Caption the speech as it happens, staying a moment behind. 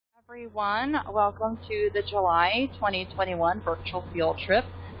Everyone. Welcome to the July 2021 virtual field trip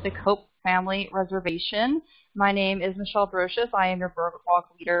to Kopf Family Reservation. My name is Michelle Brosius. I am your bird walk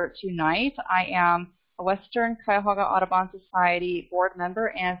leader tonight. I am a Western Cuyahoga Audubon Society board member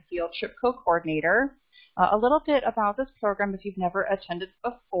and field trip co-coordinator. A little bit about this program if you've never attended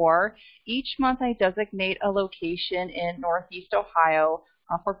before. Each month I designate a location in Northeast Ohio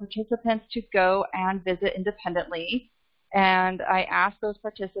for participants to go and visit independently. And I ask those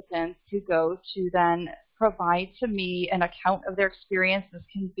participants to go to then provide to me an account of their experience. This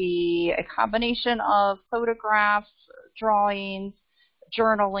can be a combination of photographs, drawings,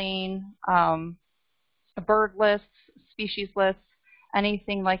 journaling, bird lists, species lists,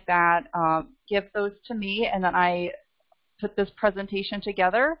 anything like that. Give those to me, and then I put this presentation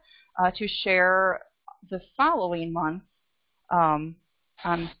together to share the following month on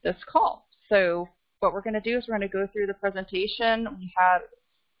this call. So what we're going to do is we're going to go through the presentation. We had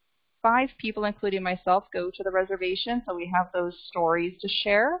 5 people, including myself, go to the reservation, so we have those stories to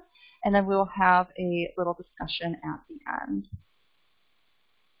share, and then we'll have a little discussion at the end.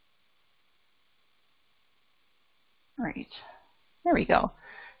 All right, there we go.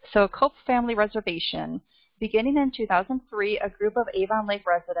 So Kopf Family Reservation. Beginning in 2003, a group of Avon Lake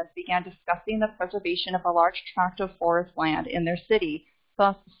residents began discussing the preservation of a large tract of forest land in their city.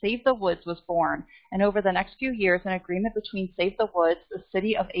 Thus, Save the Woods was born, and over the next few years, an agreement between Save the Woods, the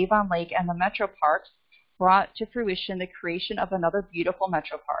city of Avon Lake, and the Metro Parks brought to fruition the creation of another beautiful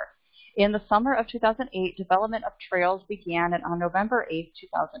Metro Park. In the summer of 2008, development of trails began, and on November 8,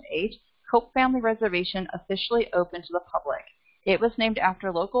 2008, Kopf Family Reservation officially opened to the public. It was named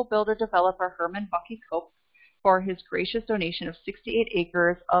after local builder-developer Herman Bucky Kopf for his gracious donation of 68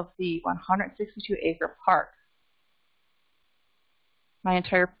 acres of the 162-acre park. My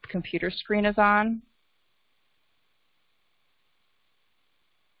entire computer screen is on.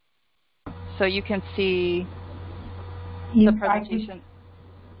 So you can see the presentation.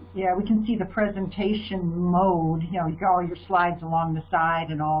 Yeah, we can see the presentation mode. You know, you got all your slides along the side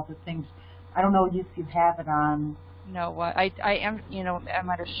and all the things. I don't know if you have it on. No, what I am, you know, I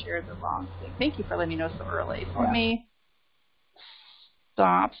might have shared the wrong thing. Thank you for letting me know so early. So let me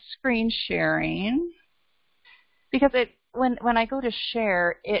stop screen sharing because when I go to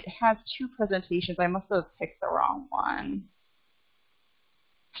share, it has 2 presentations. I must have picked the wrong one.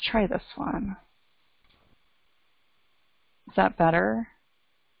 Let's try this one. Is that better?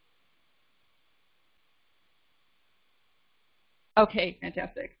 Okay,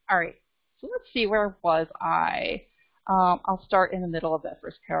 fantastic. All right, so let's see, where was I? I'll start in the middle of that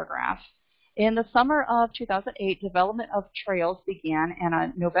first paragraph. In the summer of 2008, development of trails began, and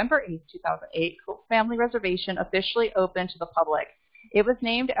on November 8, 2008, Kopf Family Reservation officially opened to the public. It was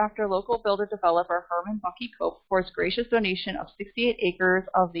named after local builder-developer Herman Bucky Kopf for his gracious donation of 68 acres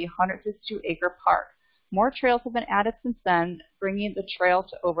of the 162-acre park. More trails have been added since then, bringing the trail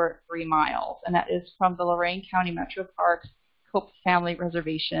to over 3 miles, and that is from the Lorain County Metro Parks Kopf Family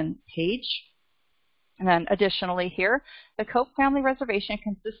Reservation page. And then additionally here, the Kopf Family Reservation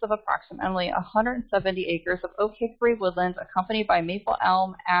consists of approximately 170 acres of oak hickory woodlands accompanied by maple,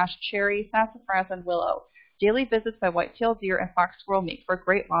 elm, ash, cherry, sassafras, and willow. Daily visits by white-tailed deer and fox squirrel make for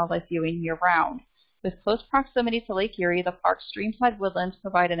great wildlife viewing year-round. With close proximity to Lake Erie, the park's streamside woodlands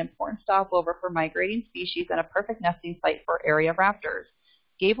provide an important stopover for migrating species and a perfect nesting site for area raptors.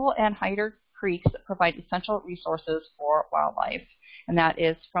 Gable and Hyder Creeks provide essential resources for wildlife. And that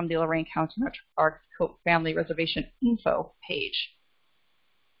is from the Lorain County Metro Parks Kopf Family Reservation info page.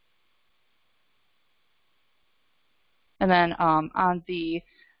 And then on the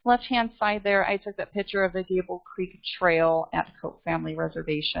left-hand side there, I took that picture of the Gable Creek Trail at Kopf Family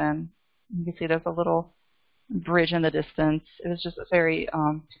Reservation. You can see there's a little bridge in the distance. It was just very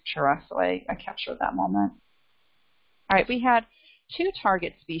picturesque, so I captured that moment. All right, we had 2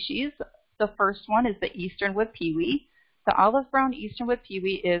 target species. The first one is the eastern wood-pewee. The olive-brown eastern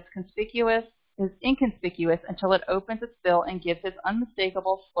wood-pewee is inconspicuous until it opens its bill and gives its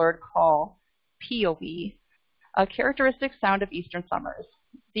unmistakable slurred call, POV, a characteristic sound of eastern summers.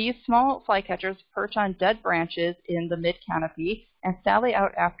 These small flycatchers perch on dead branches in the mid-canopy and sally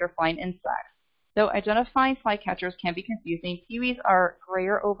out after flying insects. Though identifying flycatchers can be confusing, pewees are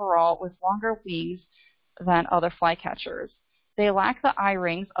grayer overall with longer wings than other flycatchers. They lack the eye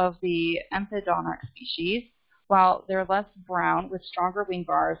rings of the Empedonic species, while they're less brown with stronger wing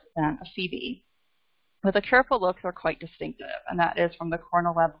bars than a phoebe. With a careful look, they're quite distinctive, and that is from the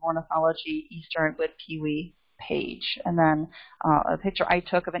Cornell Lab of Ornithology Eastern Wood-Pewee page. And then a picture I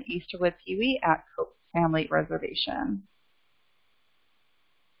took of an Eastern Wood-Pewee at Kopf Family Reservation.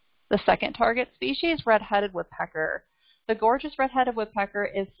 The second target species, red-headed woodpecker. The gorgeous red-headed woodpecker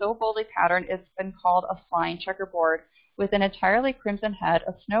is so boldly patterned it's been called a flying checkerboard, with an entirely crimson head,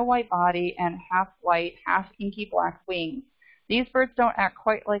 a snow-white body, and half-white, half-inky black wings. These birds don't act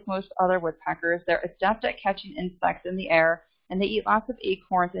quite like most other woodpeckers. They're adept at catching insects in the air, and they eat lots of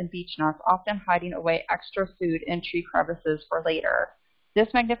acorns and beech nuts, often hiding away extra food in tree crevices for later. This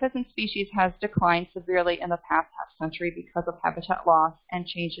magnificent species has declined severely in the past half-century because of habitat loss and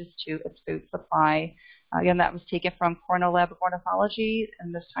changes to its food supply. Again, that was taken from Cornell Lab of Ornithology,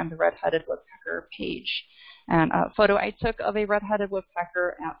 and this time the red-headed woodpecker page. And a photo I took of a red-headed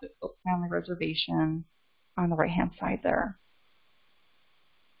woodpecker at the Kopf Family Reservation on the right-hand side there.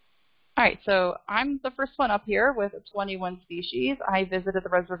 All right, so I'm the first one up here with 21 species. I visited the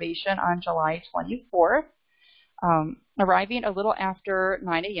reservation on July 24th, arriving a little after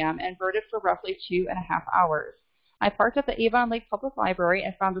 9 a.m. and birded for roughly 2.5 hours. I parked at the Avon Lake Public Library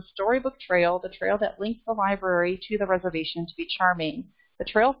and found the Storybook Trail, the trail that links the library to the reservation, to be charming. The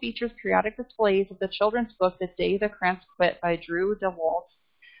trail features periodic displays of the children's book The Day the Krantz Quit by Drew DeWalt,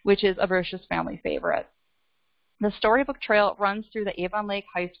 which is a Brosius family favorite. The Storybook Trail runs through the Avon Lake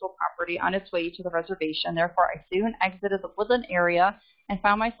High School property on its way to the reservation. Therefore, I soon exited the woodland area and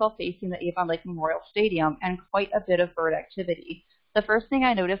found myself facing the Avon Lake Memorial Stadium and quite a bit of bird activity. The first thing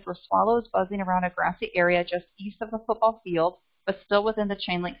I noticed were swallows buzzing around a grassy area just east of the football field, but still within the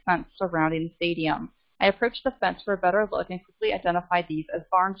chain link fence surrounding the stadium. I approached the fence for a better look and quickly identified these as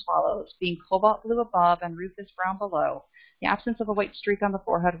barn swallows, being cobalt blue above and rufous brown below. The absence of a white streak on the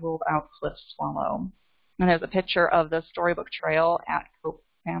forehead ruled out cliff swallow. And there's a picture of the Storybook Trail at Kopf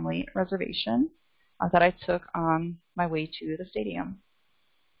Family Reservation that I took on my way to the stadium.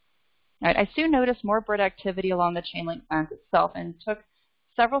 All right, I soon noticed more bird activity along the chain link fence itself and took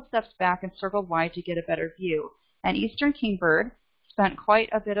several steps back and circled wide to get a better view. An eastern kingbird spent quite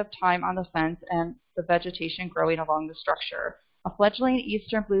a bit of time on the fence and the vegetation growing along the structure. A fledgling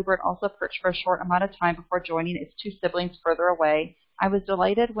eastern bluebird also perched for a short amount of time before joining its two siblings further away. I was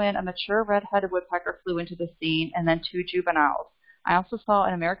delighted when a mature red-headed woodpecker flew into the scene, and then two juveniles. I also saw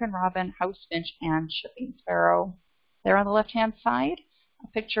an American robin, house finch, and chipping sparrow. There on the left-hand side, a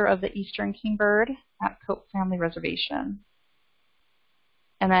picture of the eastern kingbird at Kopf Family Reservation.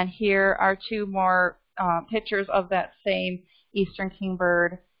 And then here are two more pictures of that same eastern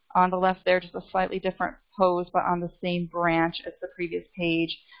kingbird. On the left there, just a slightly different pose, but on the same branch as the previous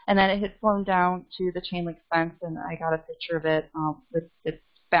page. And then it had flown down to the chain link fence, and I got a picture of it with its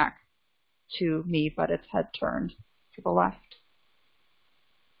back to me, but its head turned to the left.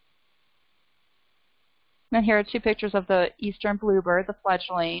 And here are two pictures of the eastern bluebird, the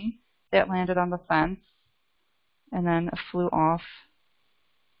fledgling, that landed on the fence and then flew off.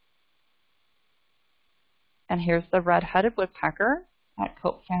 And here's the red-headed woodpecker at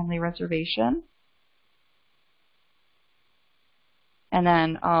Kopf Family Reservation. And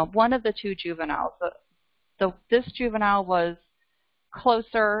then one of the two juveniles. This juvenile was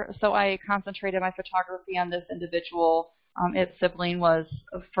closer, so I concentrated my photography on this individual. Its sibling was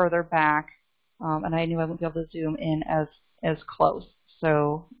further back, and I knew I wouldn't be able to zoom in as close.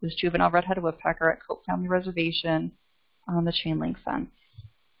 So this juvenile red-headed woodpecker at Kopf Family Reservation on the chain link fence.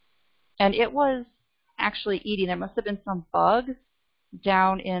 And it was actually eating. There must have been some bug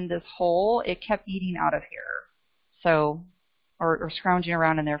down in this hole. It kept eating out of here, so or scrounging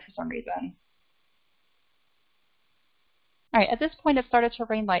around in there for some reason. All right, at this point it started to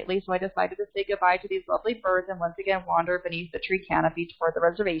rain lightly, so I decided to say goodbye to these lovely birds and once again wander beneath the tree canopy toward the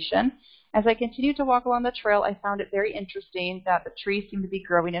reservation. As I continued to walk along the trail, I found it very interesting that the trees seemed to be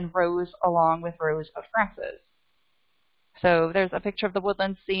growing in rows along with rows of grasses. So there's a picture of the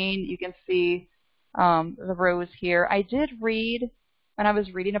woodland scene. You can see the rows here. I did read, when I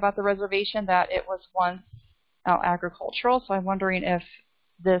was reading about the reservation, that it was once agricultural, so I'm wondering if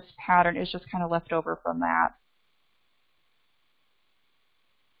this pattern is just kind of left over from that.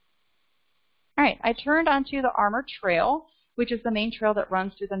 All right, I turned onto the Armour Trail, which is the main trail that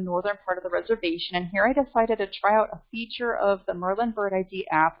runs through the northern part of the reservation, and here I decided to try out a feature of the Merlin Bird ID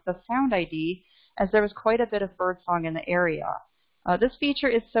app, the Sound ID, as there was quite a bit of birdsong in the area. This feature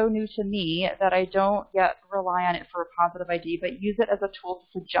is so new to me that I don't yet rely on it for a positive ID, but use it as a tool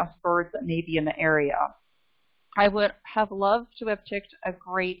to suggest birds that may be in the area. I would have loved to have picked a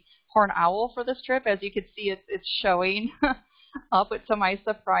great horned owl for this trip. As you can see, it's showing up to my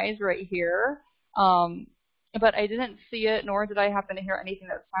surprise right here. But I didn't see it, nor did I happen to hear anything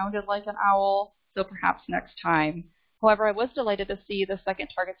that sounded like an owl, so perhaps next time. However, I was delighted to see the second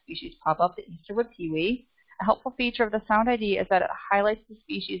target species pop up, the eastern Wood-Pewee. A helpful feature of the Sound ID is that it highlights the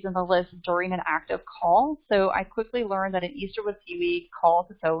species in the list during an active call, so I quickly learned that an eastern Wood-Pewee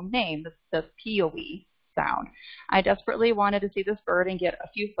calls its own name, the Pewee. sound. I desperately wanted to see this bird and get a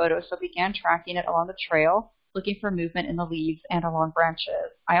few photos, so began tracking it along the trail, looking for movement in the leaves and along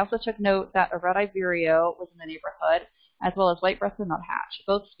branches. I also took note that a red-eyed vireo was in the neighborhood, as well as white-breasted nuthatch.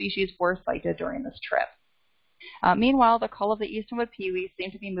 Both species were sighted during this trip. Meanwhile, the call of the eastern wood-pewee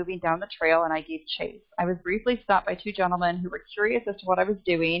seemed to be moving down the trail, and I gave chase. I was briefly stopped by two gentlemen who were curious as to what I was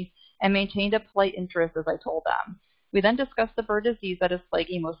doing and maintained a polite interest as I told them. We then discussed the bird disease that is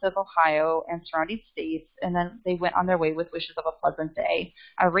plaguing most of Ohio and surrounding states, and then they went on their way with wishes of a pleasant day.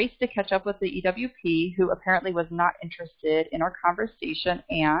 I raced to catch up with the EWP, who apparently was not interested in our conversation,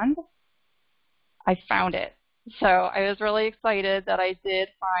 and I found it. So I was really excited that I did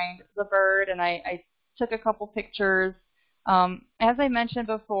find the bird, and I took a couple pictures. As I mentioned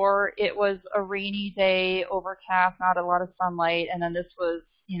before, it was a rainy day, overcast, not a lot of sunlight, and then this was,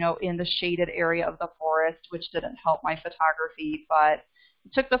 in the shaded area of the forest, which didn't help my photography, but I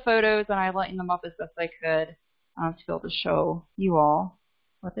took the photos and I lightened them up as best I could to be able to show you all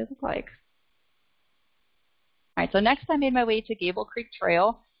what they look like. All right, so next I made my way to Gable Creek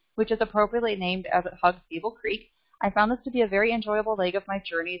Trail, which is appropriately named as it hugs Gable Creek. I found this to be a very enjoyable leg of my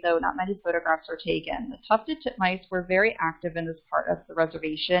journey, though not many photographs were taken. The tufted titmice were very active in this part of the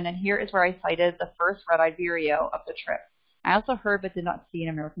reservation, and here is where I sighted the first red-eyed vireo of the trip. I also heard but did not see an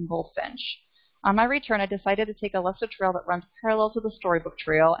American goldfinch. On my return, I decided to take a lesser trail that runs parallel to the Storybook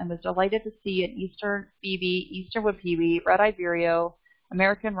Trail and was delighted to see an eastern phoebe, eastern wood-pewee, red-eyed vireo,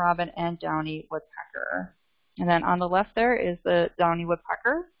 American robin, and downy woodpecker. And then on the left there is the downy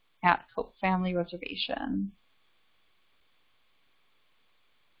woodpecker at Kopf Family Reservation.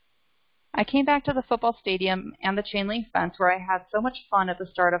 I came back to the football stadium and the chain link fence where I had so much fun at the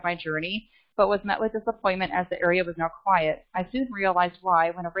start of my journey, but was met with disappointment as the area was now quiet. I soon realized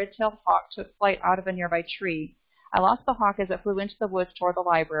why when a red-tailed hawk took flight out of a nearby tree. I lost the hawk as it flew into the woods toward the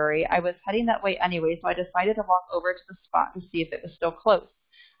library. I was heading that way anyway, so I decided to walk over to the spot to see if it was still close.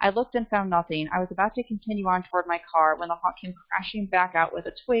 I looked and found nothing. I was about to continue on toward my car when the hawk came crashing back out with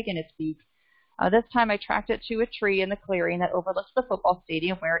a twig in its beak. This time I tracked it to a tree in the clearing that overlooks the football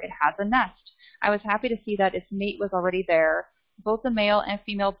stadium where it has a nest. I was happy to see that its mate was already there. Both the male and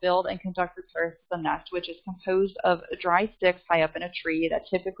female build and conduct repairs to the nest, which is composed of dry sticks high up in a tree that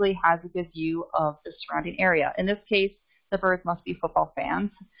typically has a good view of the surrounding area. In this case, the birds must be football fans,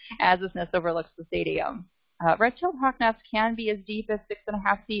 as this nest overlooks the stadium. Red-tailed hawk nests can be as deep as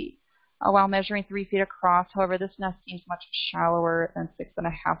 6.5 feet while measuring 3 feet across. However, this nest seems much shallower than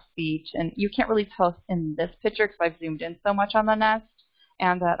 6.5 feet. And you can't really tell in this picture because I've zoomed in so much on the nest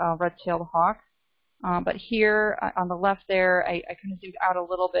and that red-tailed hawk. But here on the left there, I kind of zoomed out a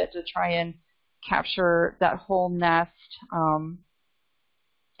little bit to try and capture that whole nest.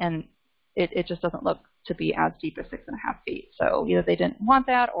 And it just doesn't look to be as deep as 6.5 feet. So either they didn't want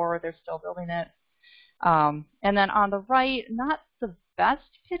that or they're still building it. And then on the right, not the best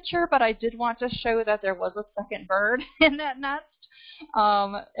picture, but I did want to show that there was a second bird in that nest.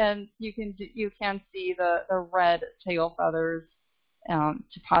 And you can see the red tail feathers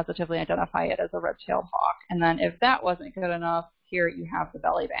to positively identify it as a red-tailed hawk. And then if that wasn't good enough, here you have the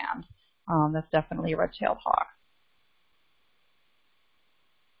belly band. That's definitely a red-tailed hawk.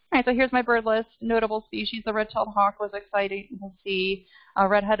 All right, so here's my bird list. Notable species, the red-tailed hawk was exciting to see.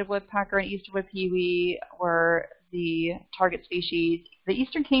 Red-headed woodpecker and eastern wood-pewee were the target species. The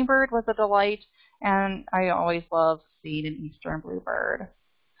eastern kingbird was a delight, and I always love seeing an eastern bluebird.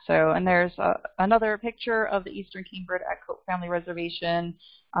 So, and there's another picture of the eastern kingbird at Kopf Family Reservation,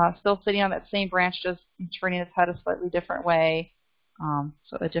 still sitting on that same branch, just turning its head a slightly different way.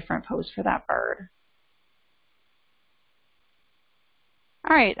 So a different pose for that bird.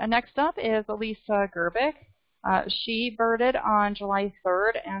 All right, next up is Elisa Gerbic. She birded on July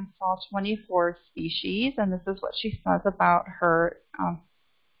 3rd and saw 24 species, and this is what she says about her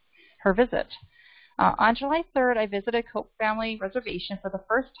visit. On July 3rd, I visited Kopf Family Reservation for the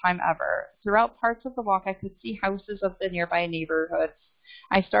first time ever. Throughout parts of the walk, I could see houses of the nearby neighborhoods.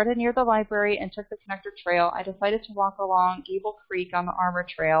 I started near the library and took the connector trail. I decided to walk along Gable Creek on the Armour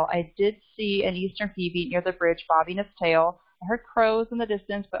Trail. I did see an eastern phoebe near the bridge bobbing its tail. I heard crows in the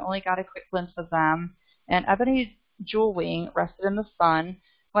distance, but only got a quick glimpse of them. An ebony jewelwing rested in the sun.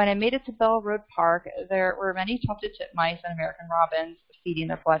 When I made it to Bell Road Park, there were many tufted titmice and American robins feeding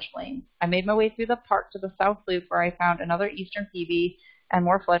their fledglings. I made my way through the park to the south loop where I found another eastern phoebe and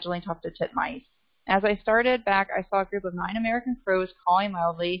more fledgling tufted titmice. As I started back, I saw a group of 9 American crows cawing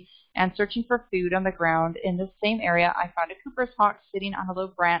loudly and searching for food on the ground. In this same area, I found a Cooper's hawk sitting on a low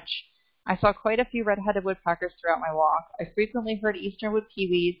branch. I saw quite a few red-headed woodpeckers throughout my walk. I frequently heard eastern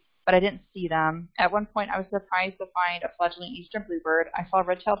wood-pewees but I didn't see them. At one point, I was surprised to find a fledgling eastern bluebird. I saw a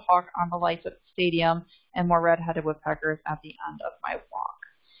red-tailed hawk on the lights at the stadium and more red-headed woodpeckers at the end of my walk.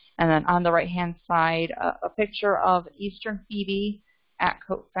 And then on the right-hand side, a picture of eastern phoebe at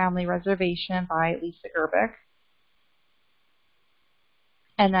Kopf Family Reservation by Lisa Gerbic.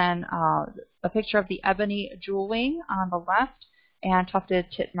 And then a picture of the ebony jewelwing on the left and tufted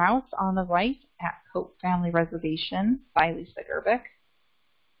titmouse on the right at Kopf Family Reservation by Lisa Gerbic.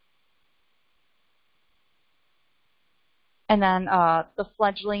 And then the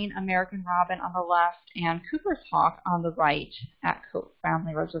fledgling American robin on the left and Cooper's hawk on the right at Kopf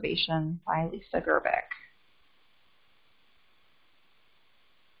Family Reservation by Lisa Gerbic.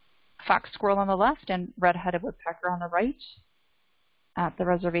 Fox squirrel on the left and red-headed woodpecker on the right at the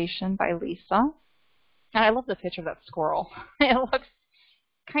reservation by Lisa. And I love the picture of that squirrel. It looks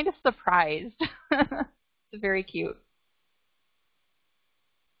kind of surprised. It's very cute.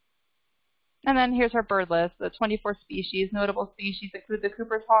 And then here's our bird list. The 24 species. Notable species include the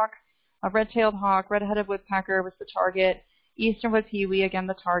Cooper's hawk, a red-tailed hawk, red-headed woodpecker was the target, eastern Wood-Pewee, again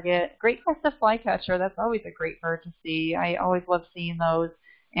the target, great crested flycatcher, that's always a great bird to see. I always love seeing those.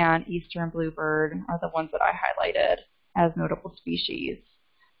 And eastern bluebird are the ones that I highlighted as notable species.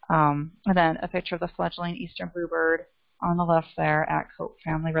 And then a picture of the fledgling eastern bluebird on the left there at Kopf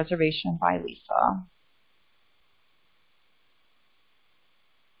Family Reservation by Lisa.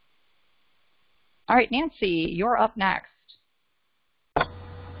 All right, Nancy, you're up next.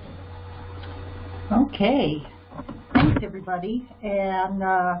 Okay. Thanks, everybody. And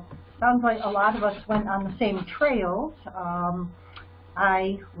sounds like a lot of us went on the same trails.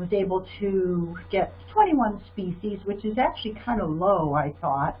 I was able to get 21 species, which is actually kind of low, I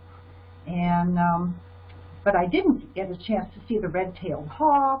thought. And but I didn't get a chance to see the red-tailed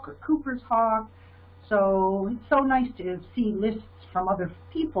hawk or Cooper's hawk. So it's so nice to see lists from other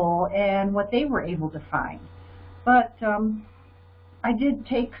people and what they were able to find. But I did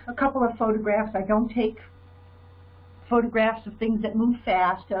take a couple of photographs. I don't take photographs of things that move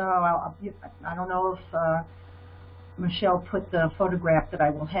fast. I don't know if Michelle put the photograph that I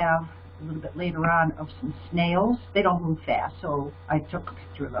will have a little bit later on of some snails. They don't move fast, so I took a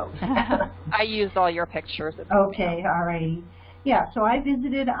picture of those. I used all your pictures. Okay, all righty. Yeah, so I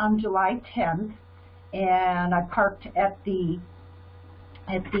visited on July 10th, and I parked at the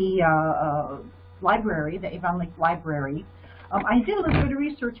library, the Avon Lake Library. I did a little bit of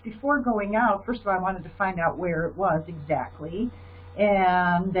research before going out. First of all, I wanted to find out where it was exactly,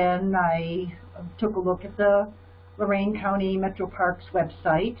 and then I took a look at the Lorain County Metro Parks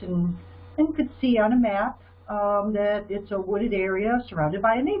website and could see on a map that it's a wooded area surrounded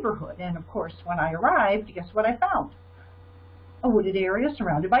by a neighborhood. And of course, when I arrived, guess what I found? A wooded area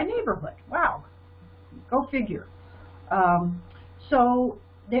surrounded by a neighborhood. Wow, go figure. So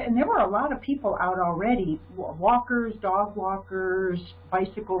there were a lot of people out already, walkers, dog walkers,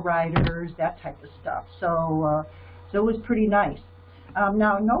 bicycle riders, that type of stuff. So it was pretty nice.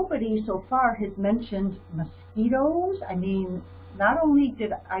 Now, nobody so far has mentioned mosquitoes. I mean, not only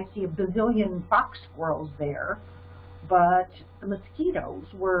did I see a bazillion fox squirrels there, but the mosquitoes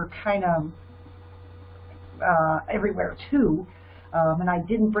were kind of everywhere too. And I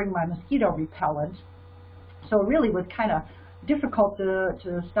didn't bring my mosquito repellent, so it really was kind of difficult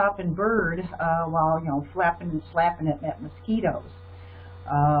to stop and bird while flapping and slapping at mosquitoes.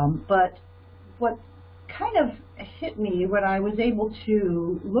 But what kind of hit me when I was able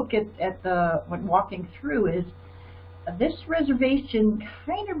to look at when walking through is this reservation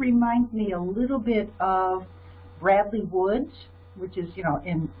kind of reminds me a little bit of Bradley Woods, which is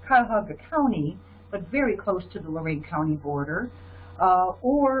in Cuyahoga County, but very close to the Lorain County border,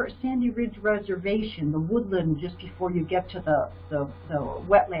 or Sandy Ridge Reservation, the woodland just before you get to the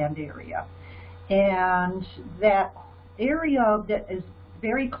wetland area. And that area that is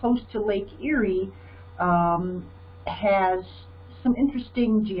very close to Lake Erie has some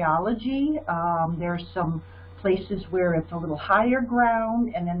interesting geology. There's some places where it's a little higher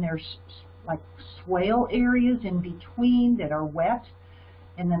ground, and then there's like swale areas in between that are wet,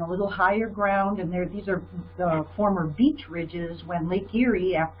 and then a little higher ground, and these are the former beach ridges when Lake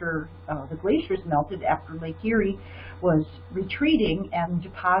Erie, after the glaciers melted, after Lake Erie was retreating and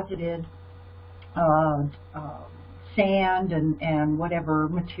deposited sand and whatever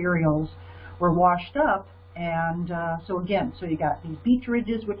materials were washed up. And so you got these beach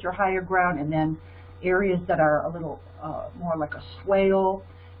ridges, which are higher ground, and then areas that are a little more like a swale,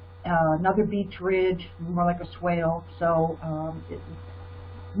 another beach ridge, more like a swale. So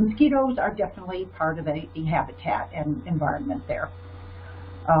mosquitoes are definitely part of the habitat and environment there.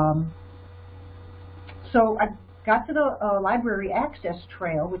 So got to the library access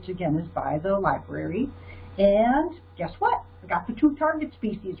trail, which again is by the library, and guess what? I got the 2 target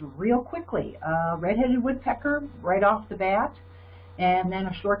species real quickly. Red-headed woodpecker right off the bat, and then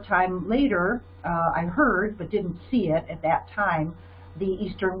a short time later, I heard but didn't see it at that time, the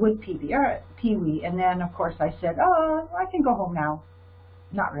eastern wood-pewee, and then of course I said, oh, I can go home now.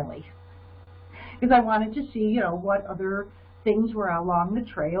 Not really, because I wanted to see, what other things were along the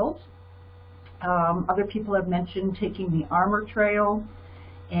trails. Other people have mentioned taking the Armour trail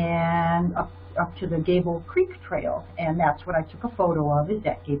and up to the Gable Creek trail, and that's what I took a photo of, is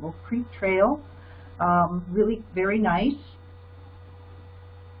that Gable Creek trail. Really very nice.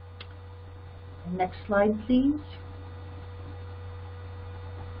 Next slide, please.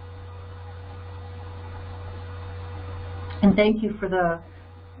 And thank you for the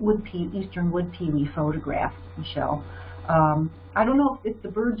eastern wood-pewee photograph, Michelle. I don't know if the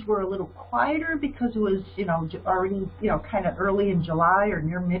birds were a little quieter because it was, already, kind of early in July or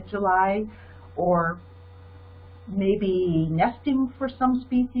near mid-July, or maybe nesting for some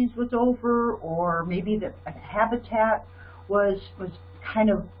species was over, or maybe the habitat was kind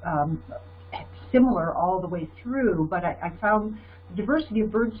of similar all the way through. But I found the diversity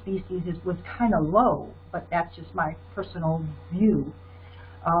of bird species was kind of low, but that's just my personal view.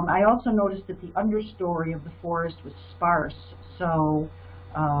 I also noticed that the understory of the forest was sparse, so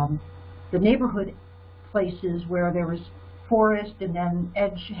the neighborhood places where there was forest and then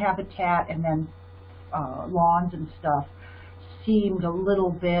edge habitat and then lawns and stuff seemed a little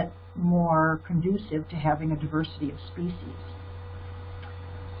bit more conducive to having a diversity of species.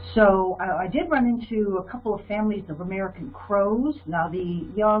 So I did run into a couple of families of American crows. Now the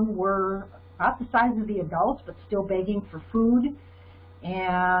young were about the size of the adults, but still begging for food.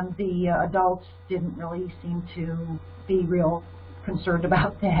 And the adults didn't really seem to be real concerned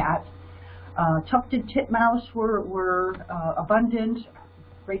about that. Tufted titmouse were abundant,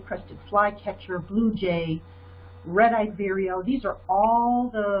 great-crested flycatcher, blue jay, red-eyed vireo. These are all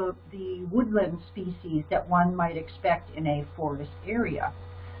the woodland species that one might expect in a forest area.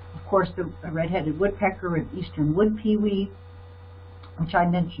 Of course, the red-headed woodpecker and eastern wood-pewee, which I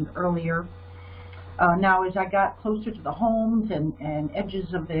mentioned earlier. Now, as I got closer to the homes and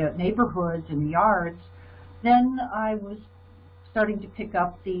edges of the neighborhoods and the yards, then I was starting to pick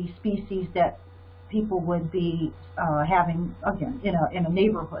up the species that people would be having, again, in a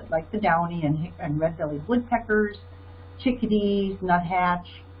neighborhood, like the downy and red-bellied woodpeckers, chickadees, nuthatch,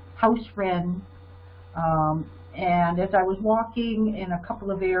 house wren. And as I was walking in a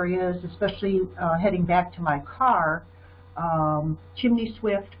couple of areas, especially heading back to my car, chimney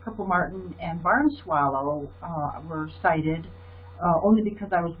swift, purple martin, and barn swallow were sighted, only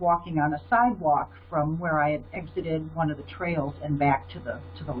because I was walking on a sidewalk from where I had exited one of the trails and back to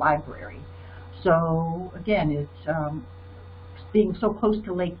the library. So again, it's being so close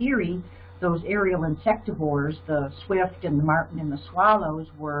to Lake Erie, those aerial insectivores, the swift and the martin and the swallows,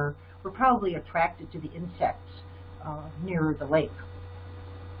 were probably attracted to the insects near the lake.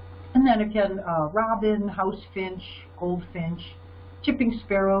 And then again, robin, house finch, goldfinch, chipping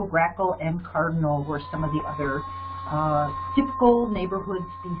sparrow, grackle, and cardinal were some of the other typical neighborhood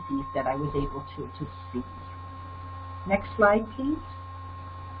species that I was able to see. Next slide, please.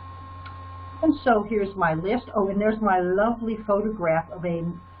 And so here's my list. Oh, and there's my lovely photograph of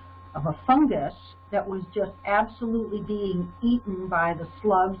a fungus that was just absolutely being eaten by the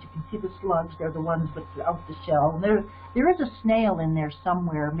slugs. You can see the slugs. They're the ones without the shell. And there is a snail in there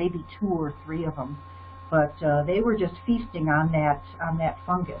somewhere, maybe 2 or 3 of them. But they were just feasting on that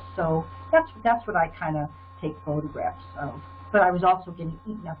fungus. So that's what I kind of take photographs of. But I was also getting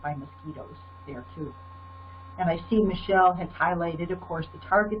eaten up by mosquitoes there too. And I see Michelle has highlighted, of course, the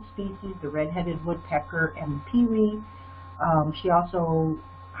target species, the red-headed woodpecker and the pewee. She also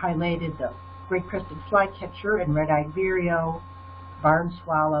highlighted the great-crested flycatcher and red-eyed vireo, barn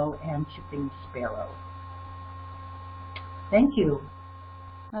swallow, and chipping sparrow. Thank you.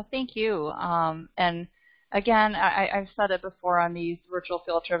 Thank you. And again, I've said it before on these virtual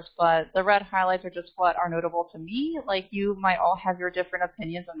field trips, but the red highlights are just what are notable to me. Like, you might all have your different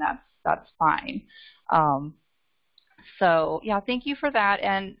opinions, and that's fine. So yeah, thank you for that.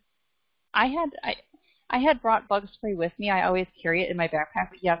 And I had brought bug spray with me. I always carry it in my backpack,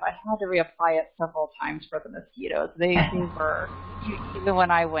 but yes, I had to reapply it several times for the mosquitoes. They were, even when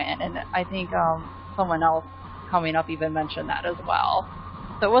I went, and I think someone else coming up even mentioned that as well.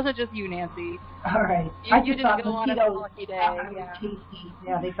 So it wasn't just you, Nancy. All right. You didn't go on a lucky day. Yeah.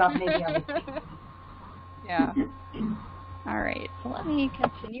 Yeah, they thought maybe I was tasty. Yeah. All right, so let me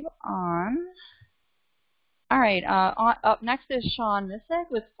continue on. All right, up next is Sean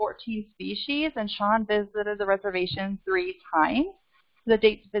Missick with 14 species, and Sean visited the reservation 3 times. The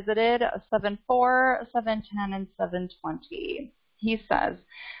dates visited 7/4, 7/10, and 7/20. He says,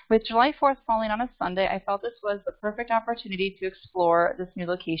 with July 4th falling on a Sunday, I felt this was the perfect opportunity to explore this new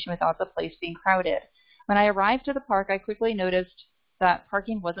location without the place being crowded. When I arrived at the park, I quickly noticed that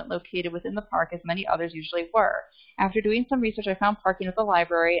parking wasn't located within the park as many others usually were. After doing some research, I found parking at the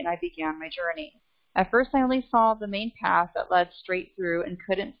library, and I began my journey. At first, I only saw the main path that led straight through and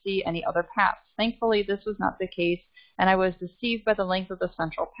couldn't see any other paths. Thankfully, this was not the case, and I was deceived by the length of the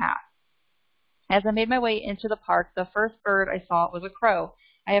central path. As I made my way into the park, the first bird I saw was a crow.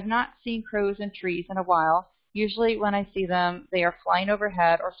 I have not seen crows in trees in a while. Usually when I see them, they are flying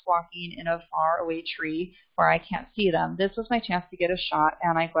overhead or squawking in a far-away tree where I can't see them. This was my chance to get a shot,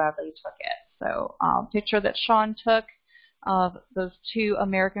 and I gladly took it. So picture that Sean took of those 2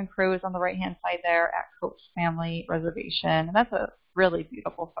 American crows on the right-hand side there at Kopf Family Reservation. And that's a really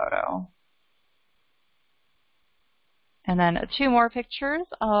beautiful photo. And then 2 more pictures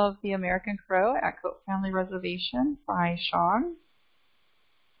of the American crow at Kopf Family Reservation by Sean.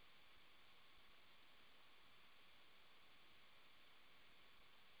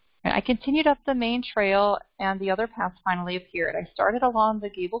 And I continued up the main trail, and the other paths finally appeared. I started along the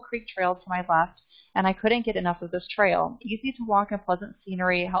Gable Creek Trail to my left, and I couldn't get enough of this trail. Easy to walk and pleasant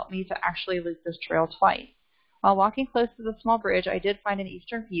scenery helped me to actually loop this trail twice. While walking close to the small bridge, I did find an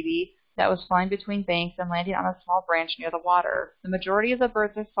eastern phoebe that was flying between banks and landing on a small branch near the water. The majority of the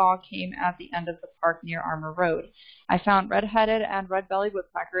birds I saw came at the end of the park near Armour Road. I found red-headed and red-bellied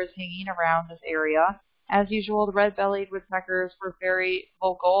woodpeckers hanging around this area. As usual, the red-bellied woodpeckers were very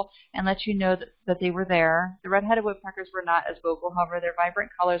vocal and let you know that they were there. The red-headed woodpeckers were not as vocal, however, their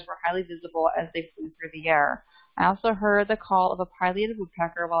vibrant colors were highly visible as they flew through the air. I also heard the call of a pileated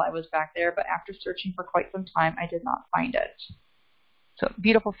woodpecker while I was back there, but after searching for quite some time, I did not find it. So,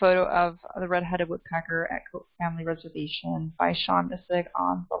 beautiful photo of the red-headed woodpecker at Kopf Family Reservation by Sean Missick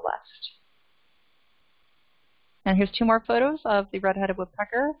on the left. And here's 2 more photos of the red-headed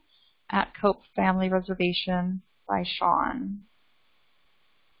woodpecker at Kopf Family Reservation by Sean.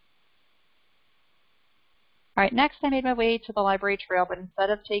 All right, next I made my way to the library trail, but instead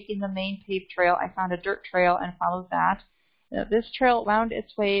of taking the main paved trail, I found a dirt trail and followed that. This trail wound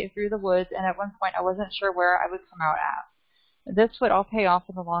its way through the woods, and at one point I wasn't sure where I would come out at. This would all pay off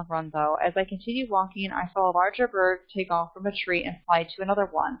in the long run, though. As I continued walking, I saw a larger bird take off from a tree and fly to another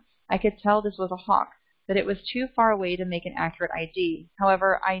one. I could tell this was a hawk, but it was too far away to make an accurate ID.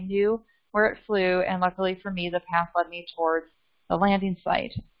 However, I knew where it flew, and luckily for me, the path led me towards the landing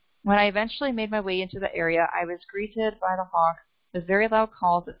site. When I eventually made my way into the area, I was greeted by the hawk with very loud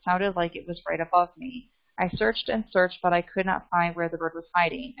calls that sounded like it was right above me. I searched and searched, but I could not find where the bird was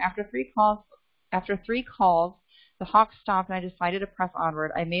hiding. After three calls, the hawk stopped, and I decided to press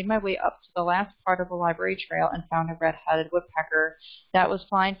onward. I made my way up to the last part of the library trail and found a red-headed woodpecker that was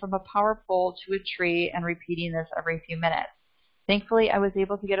flying from a power pole to a tree and repeating this every few minutes. Thankfully, I was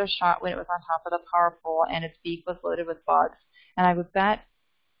able to get a shot when it was on top of the power pole and its beak was loaded with bugs, and I would bet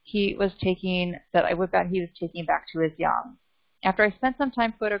he was taking back to his young. After I spent some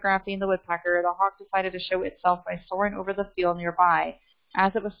time photographing the woodpecker, the hawk decided to show itself by soaring over the field nearby.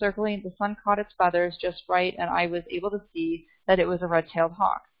 As it was circling, the sun caught its feathers just right, and I was able to see that it was a red-tailed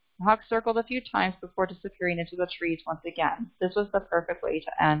hawk. The hawk circled a few times before disappearing into the trees once again. This was the perfect way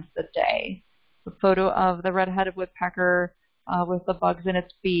to end the day. The photo of the red-headed woodpecker with the bugs in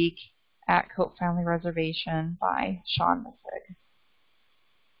its beak at Kopf Family Reservation by Sean Missick.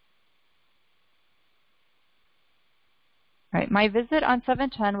 Right, my visit on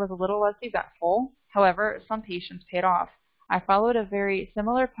 7/10 was a little less eventful. However, some patience paid off. I followed a very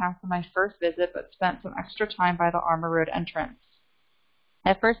similar path to my first visit, but spent some extra time by the Armour Road entrance.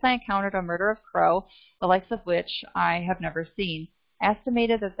 At first, I encountered a murder of crow, the likes of which I have never seen. I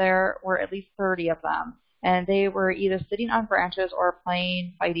estimated that there were at least 30 of them, and they were either sitting on branches or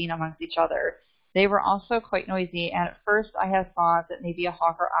fighting amongst each other. They were also quite noisy, and at first I had thought that maybe a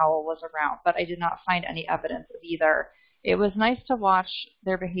hawk or owl was around, but I did not find any evidence of either. It was nice to watch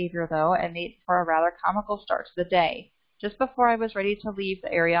their behavior, though, and made for a rather comical start to the day. Just before I was ready to leave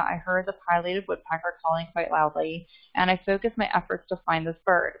the area, I heard the pileated woodpecker calling quite loudly, and I focused my efforts to find this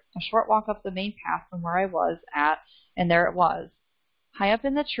bird. A short walk up the main path from where I was at, and there it was, high up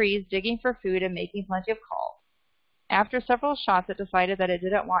in the trees, digging for food and making plenty of calls. After several shots, it decided that it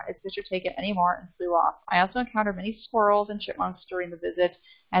didn't want its picture taken anymore and flew off. I also encountered many squirrels and chipmunks during the visit,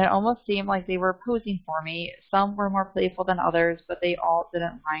 and it almost seemed like they were posing for me. Some were more playful than others, but they all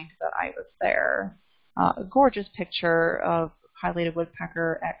didn't mind that I was there. A gorgeous picture of pileated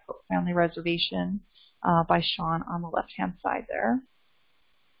woodpecker at Kopf Family Reservation by Sean on the left-hand side there.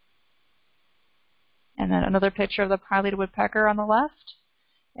 And then another picture of the pileated woodpecker on the left,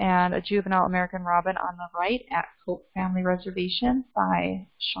 and a juvenile American robin on the right at Kopf Family Reservation by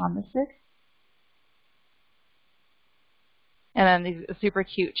Sean Missig. And then these super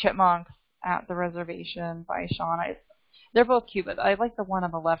cute chipmunks at the reservation by Sean. They're both cute, but I like the one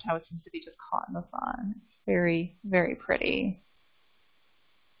on the left, how it seems to be just caught in the sun. It's very, very pretty.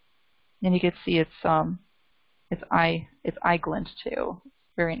 And you can see its eye glint too.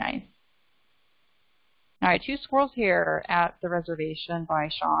 Very nice. All right, 2 squirrels here at the reservation by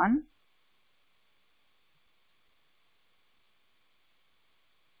Sean.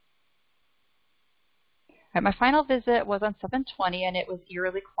 All right, my final visit was on 7/20, and it was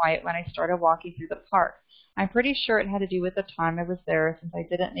eerily quiet when I started walking through the park. I'm pretty sure it had to do with the time I was there, since I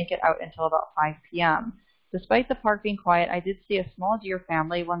didn't make it out until about 5 p.m. Despite the park being quiet, I did see a small deer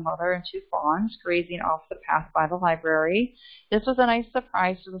family, 1 mother and 2 fawns, grazing off the path by the library. This was a nice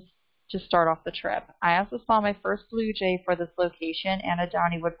surprise to start off the trip. I also saw my first blue jay for this location and a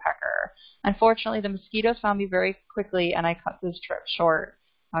downy woodpecker. Unfortunately, the mosquitoes found me very quickly, and I cut this trip short.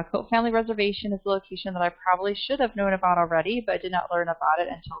 Kopf Family Reservation is a location that I probably should have known about already, but I did not learn about it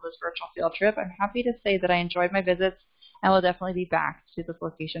until this virtual field trip. I'm happy to say that I enjoyed my visits and will definitely be back to this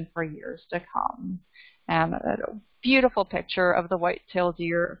location for years to come. And a beautiful picture of the white-tailed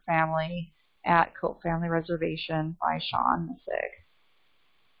deer family at Kopf Family Reservation by Sean Missig.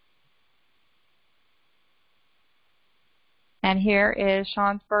 And here is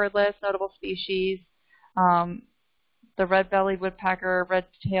Sean's bird list, notable species. The red-bellied woodpecker,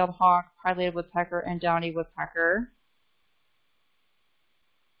 red-tailed hawk, pileated woodpecker, and downy woodpecker.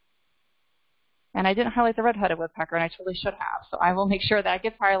 And I didn't highlight the red-headed woodpecker, and I totally should have. So I will make sure that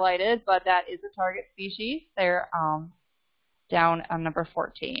gets highlighted, but that is a target species. They're down on number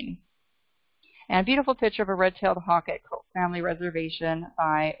 14. And a beautiful picture of a red-tailed hawk at Kopf Family Reservation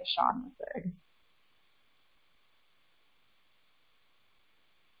by Sean Missig.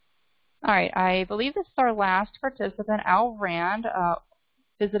 All right, I believe this is our last participant. Al Rand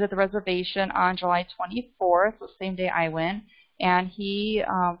visited the reservation on July 24th, the same day I went, and he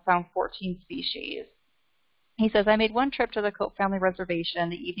found 14 species. He says, I made one trip to the Kopf Family Reservation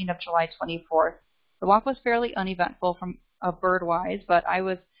the evening of July 24th. The walk was fairly uneventful from bird-wise, but I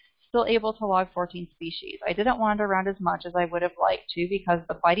was still able to log 14 species. I didn't wander around as much as I would have liked to because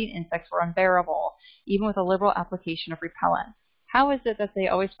the biting insects were unbearable, even with a liberal application of repellent. How is it that they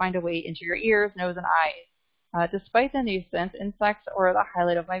always find a way into your ears, nose, and eyes? Despite the nuisance, insects were the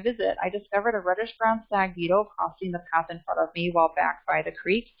highlight of my visit. I discovered a reddish-brown stag beetle crossing the path in front of me while back by the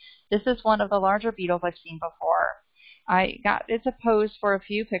creek. This is one of the larger beetles I've seen before. I got it to pose for a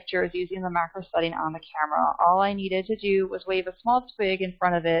few pictures using the macro setting on the camera. All I needed to do was wave a small twig in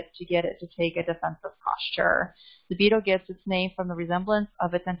front of it to get it to take a defensive posture. The beetle gets its name from the resemblance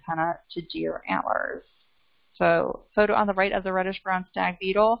of its antenna to deer antlers. So, photo on the right of the reddish-brown stag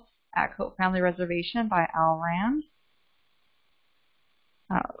beetle at Kopf Family Reservation by Al Rand.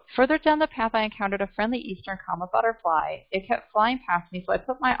 Further down the path, I encountered a friendly eastern common butterfly. It kept flying past me, so I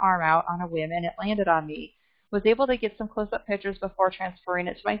put my arm out on a whim, and it landed on me. Was able to get some close-up pictures before transferring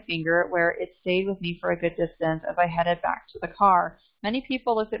it to my finger, where it stayed with me for a good distance as I headed back to the car. Many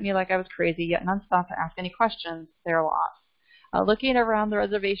people looked at me like I was crazy, yet none stopped to ask any questions. They're lost. Looking around the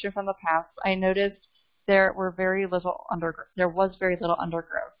reservation from the path, I noticed there was very little undergrowth.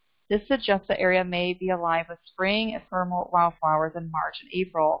 This suggests the area may be alive with spring ephemeral wildflowers in March and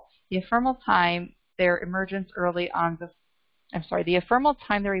April. The ephemeral time their emergence early on before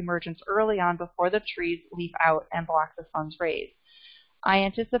the trees leaf out and block the sun's rays. I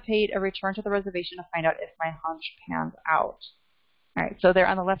anticipate a return to the reservation to find out if my hunch pans out. All right, so there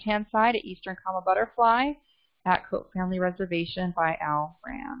on the left-hand side, an eastern common butterfly at Kopf Family Reservation by Al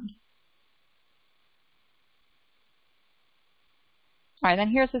Rand. All right, then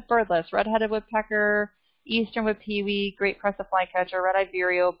here's his bird list. Red-headed woodpecker, eastern wood-pewee, great crested flycatcher, red-eyed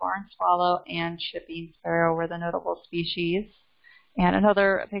vireo, barn swallow, and chipping sparrow were the notable species. And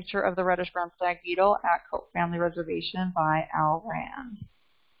another picture of the reddish-brown stag beetle at Kopf Family Reservation by Al Rand.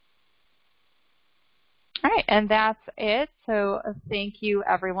 All right, and that's it. So thank you,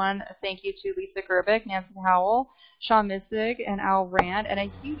 everyone. Thank you to Lisa Gerbic, Nancy Howell, Sean Missig, and Al Rand, and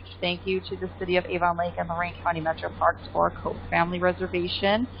a huge thank you to the City of Avon Lake and Lorain County Metro Parks for Kopf Family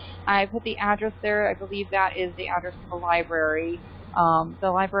Reservation. I put the address there. I believe that is the address of the library.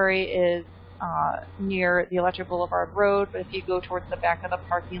 The library is near the Electric Boulevard Road, but if you go towards the back of the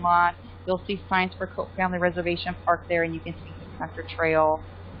parking lot, you'll see signs for Kopf Family Reservation Park there, and you can see the Connector Trail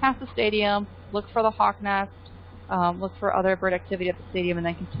past the stadium. Look for the hawk nest. look for other bird activity at the stadium, and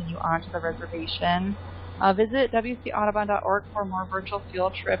then continue on to the reservation. Visit WCAudubon.org for more virtual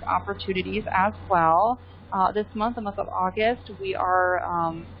field trip opportunities as well. This month, the month of August, we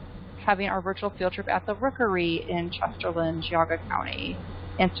are having our virtual field trip at the Rookery in Chesterland, Cuyahoga County,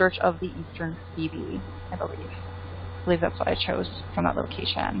 in search of the eastern phoebe, I believe. I believe that's what I chose from that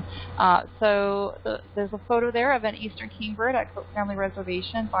location. So there's a photo there of an eastern kingbird at Kopf Family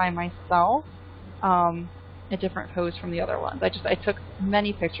Reservation by myself. A different pose from the other ones. I took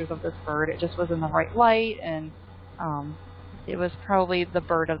many pictures of this bird. It just was in the right light, and it was probably the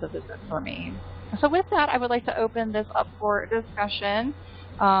bird of the visit for me. So with that, I would like to open this up for discussion.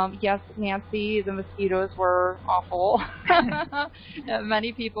 Yes, Nancy, the mosquitoes were awful.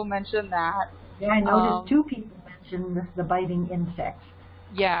 Many people mentioned that. Yeah, I noticed 2 people mentioned the biting insects.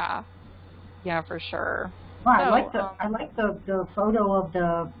 Yeah, for sure. Well, So, I like the photo of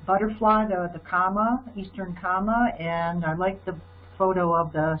the butterfly, the comma, eastern comma, and I like the photo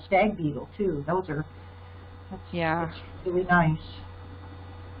of the stag beetle too. That's really nice.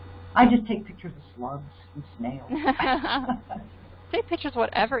 I just take pictures of slugs and snails. Take pictures of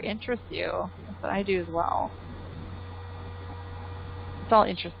whatever interests you. That's what I do as well. It's all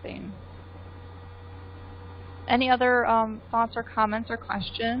interesting. Any other thoughts or comments or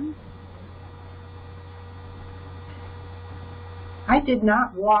questions? I did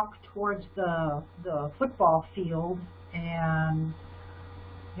not walk towards the football field, and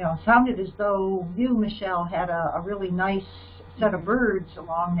it sounded as though you, Michelle, had a really nice set of birds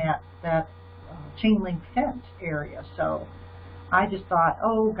along that chain link fence area. So I just thought,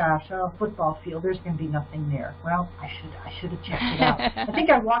 oh gosh, football field, there's going to be nothing there. Well, I should have checked it out. I think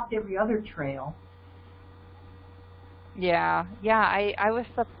I walked every other trail. Yeah, I was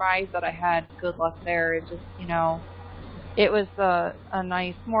surprised that I had good luck there. It just, it was a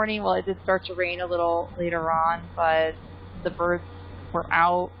nice morning. Well, it did start to rain a little later on, but the birds were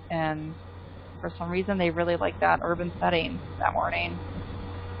out, and for some reason they really liked that urban setting that morning.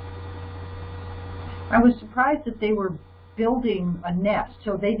 I was surprised that they were building a nest,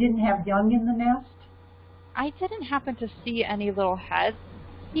 so they didn't have young in the nest? I didn't happen to see any little heads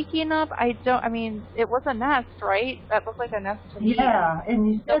peeking up. It was a nest, right? That looked like a nest to me. Yeah,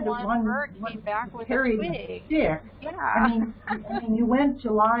 and you said that one bird came back with a twig. Yeah. I mean, you went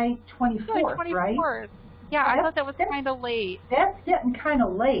July 24th, right? Yeah, I thought that was kind of late. That's getting kind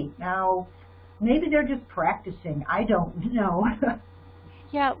of late. Now, maybe they're just practicing. I don't know.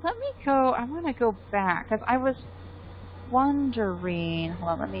 Yeah, let me go. I want to go back because I was wondering.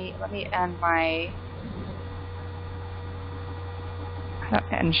 Hold on, let me end my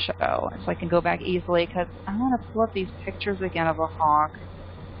end show so I can go back easily, because I want to pull up these pictures again of a hawk,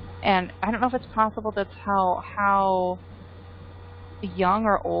 and I don't know if it's possible to tell how young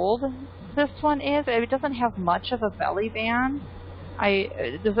or old this one is. It doesn't have much of a belly band.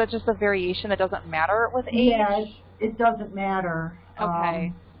 Is that just a variation that doesn't matter with age? Yeah, it doesn't matter.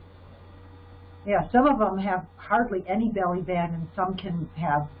 Okay. Yeah, some of them have hardly any belly band, and some can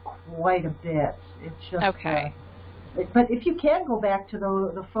have quite a bit. It's just okay. But if you can go back to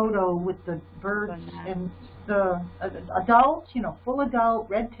the photo with the birds and the adults, full adult,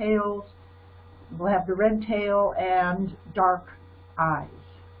 red tails, will have the red tail and dark eyes.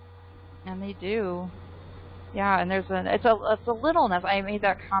 And they do. Yeah, and it's a little nest. I made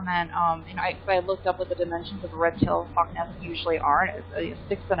that comment. I looked up what the dimensions of a red-tailed hawk nest usually are. And it's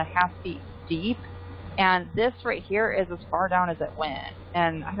 6.5 feet deep, and this right here is as far down as it went.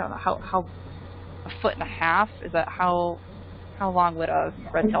 And I don't know how a foot and a half is that. How long would a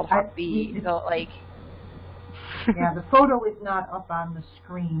red-tailed hawk be? So yeah, the photo is not up on the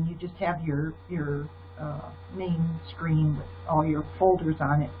screen. You just have your main screen with all your folders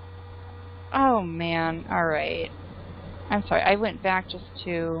on it. Oh man, all right. I'm sorry, I went back just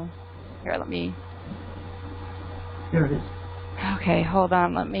to, here, let me. There it is. Okay, hold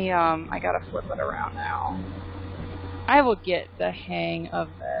on, let me, I gotta flip it around now. I will get the hang of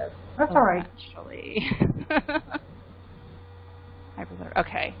this. That's all right. Actually.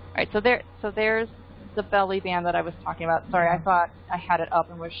 Okay, all right, so there's the belly band that I was talking about. Sorry, I thought I had it up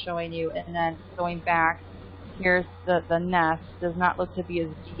and was showing you, and then going back, here's the nest. Does not look to be as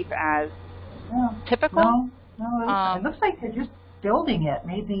deep as typical. No, it looks like they're just building it.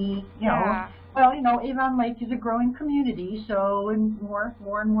 Maybe, yeah. Well, Avon Lake is a growing community, so and more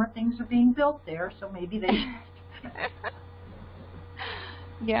and more things are being built there, so maybe they...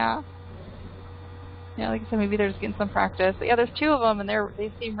 Yeah, like I said, maybe they're just getting some practice. But yeah, there's 2 of them, and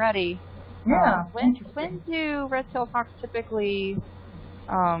they seem ready. Yeah. When do red-tailed hawks typically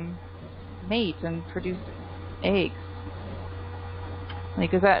mate and produce eggs?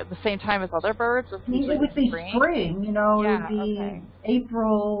 Like, is that at the same time as other birds? Or It would be spring, you know, yeah, it would be okay.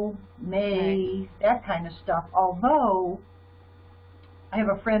 April, May, that kind of stuff. Although, I have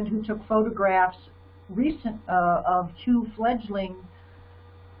a friend who took photographs of 2 fledgling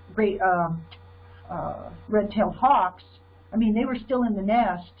great red-tailed hawks. I mean, they were still in the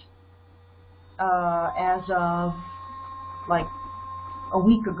nest as of like a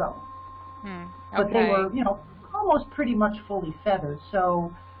week ago. Okay. But they were, you know, almost pretty much fully feathered.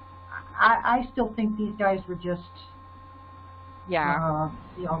 So I still think these guys were just, you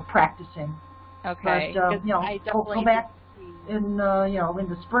know, practicing. Okay. But, you know, go back in, you know, in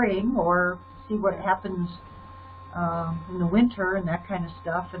the spring or see what happens in the winter and that kind of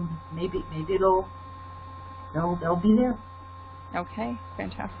stuff, and maybe they'll be there. Okay,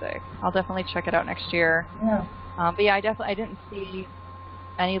 fantastic. I'll definitely check it out next year. Yeah. But yeah, I didn't see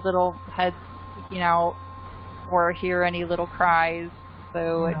any little heads peeking out or hear any little cries,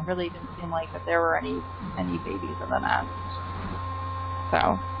 so it really didn't seem like that there were any babies in the nest.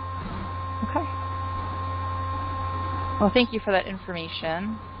 So, okay. Well, thank you for that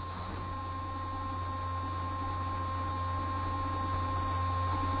information.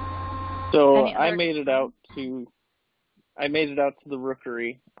 So I made it out to the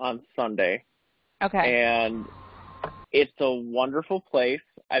rookery on Sunday. Okay. And it's a wonderful place.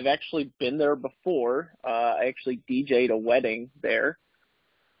 I've actually been there before. I actually DJ'd a wedding there.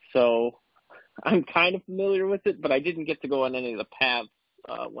 So I'm kind of familiar with it, but I didn't get to go on any of the paths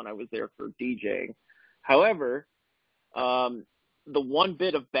when I was there for DJing. However, the one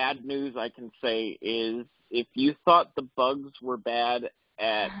bit of bad news I can say is if you thought the bugs were bad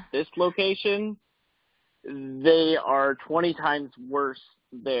at this location, they are 20 times worse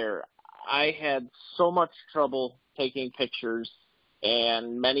there. I had so much trouble taking pictures,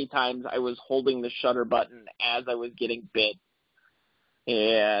 and many times I was holding the shutter button as I was getting bit.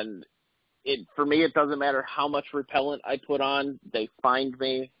 And for me, it doesn't matter how much repellent I put on, they find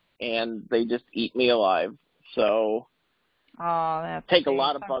me, and they just eat me alive. So take a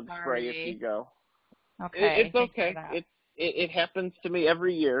lot of bug spray if you go. Okay. It's okay. It happens to me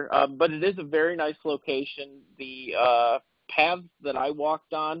every year, but it is a very nice location. The paths that I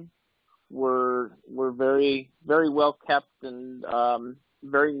walked on were very, very well kept and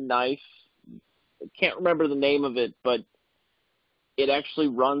very nice. I can't remember the name of it, but it actually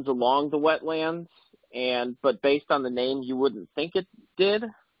runs along the wetlands, but based on the name, you wouldn't think it did. Is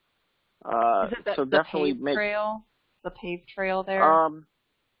it so definitely the paved trail there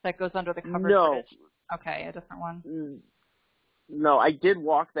that goes under the covered bridge? Okay, a different one. No, I did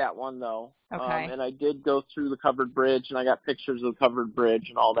walk that one, though. Okay. And I did go through the covered bridge, and I got pictures of the covered bridge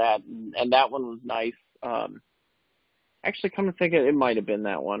and all that, and that one was nice. Actually, come to think of it, it might have been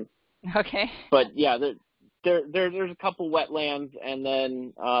that one. Okay. But, yeah, there's a couple wetlands, and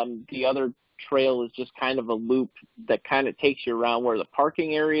then the other trail is just kind of a loop that kind of takes you around where the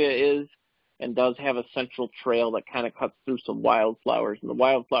parking area is and does have a central trail that kind of cuts through some wildflowers, and the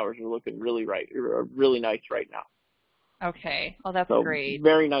wildflowers are looking really nice right now. Okay. Well, that's great.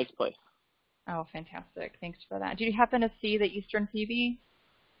 Very nice place. Oh, fantastic. Thanks for that. Did you happen to see the Eastern Phoebe?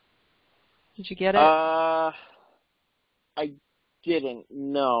 Did you get it? I didn't.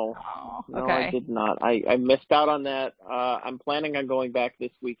 No. Oh, okay. No, I did not. I missed out on that. I'm planning on going back this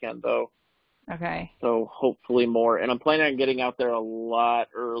weekend, though. Okay. So hopefully more. And I'm planning on getting out there a lot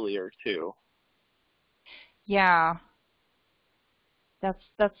earlier, too. Yeah.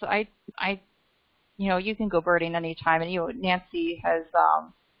 You know, you can go birding anytime, and Nancy has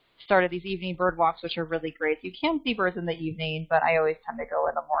started these evening bird walks, which are really great. You can see birds in the evening, but I always tend to go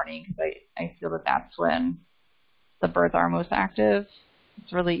in the morning because I feel that that's when the birds are most active.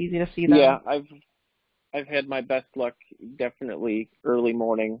 It's really easy to see them. Yeah, I've had my best luck definitely early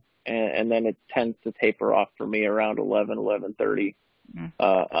morning, and then it tends to taper off for me around 11:30,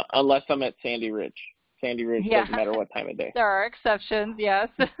 unless I'm at Sandy Ridge. Sandy Ridge doesn't matter what time of day. There are exceptions, yes.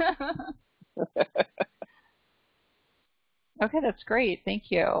 Okay, that's great.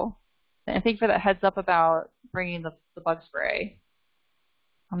 Thank you. And thank you for that heads up about bringing the bug spray.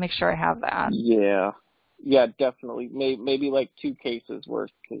 I'll make sure I have that. Yeah, definitely. Maybe like 2 cases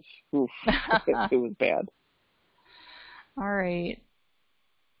worth because it was bad. All right.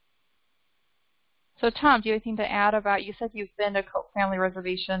 So, Tom, do you have anything to add about? You said you've been to Kopf Family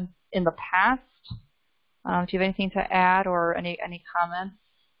Reservation in the past. Do you have anything to add or any comments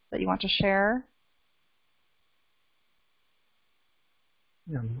that you want to share?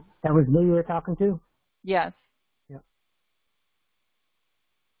 That was me you were talking to? Yes. Yeah.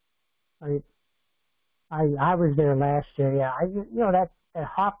 I was there last year. Yeah, that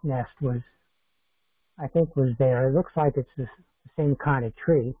hawk nest was there. It looks like it's the same kind of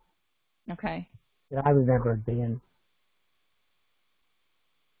tree Okay. that I remember it being.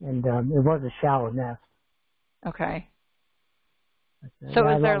 And it was a shallow nest. Okay. But, So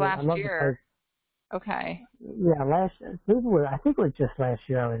yeah, it was there I last love the year. place. Okay. Yeah, I think it was just last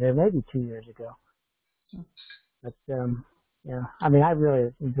year I was there, maybe 2 years ago. But yeah, I mean, I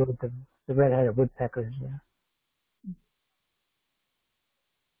really enjoyed the red-headed woodpeckers. Yeah.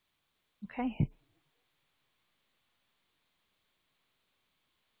 Okay.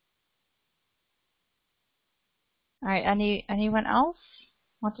 All right. Anyone else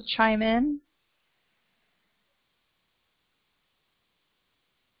want to chime in?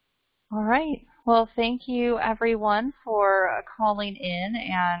 All right. Well, thank you everyone for calling in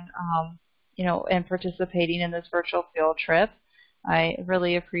and and participating in this virtual field trip. I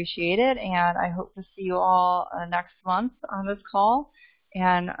really appreciate it, and I hope to see you all next month on this call.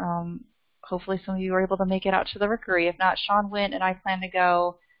 And hopefully some of you are able to make it out to the rookery. If not, Sean went, and I plan to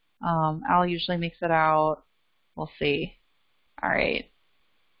go. Al usually makes it out. We'll see. All right.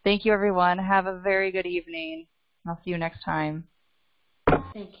 Thank you, everyone. Have a very good evening. I'll see you next time.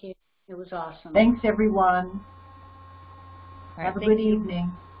 Thank you. It was awesome. Thanks, everyone. All right, Have a good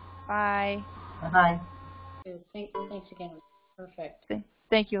evening. Bye. Bye. Thanks again. Perfect.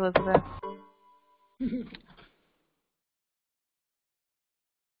 Thank you, Elizabeth.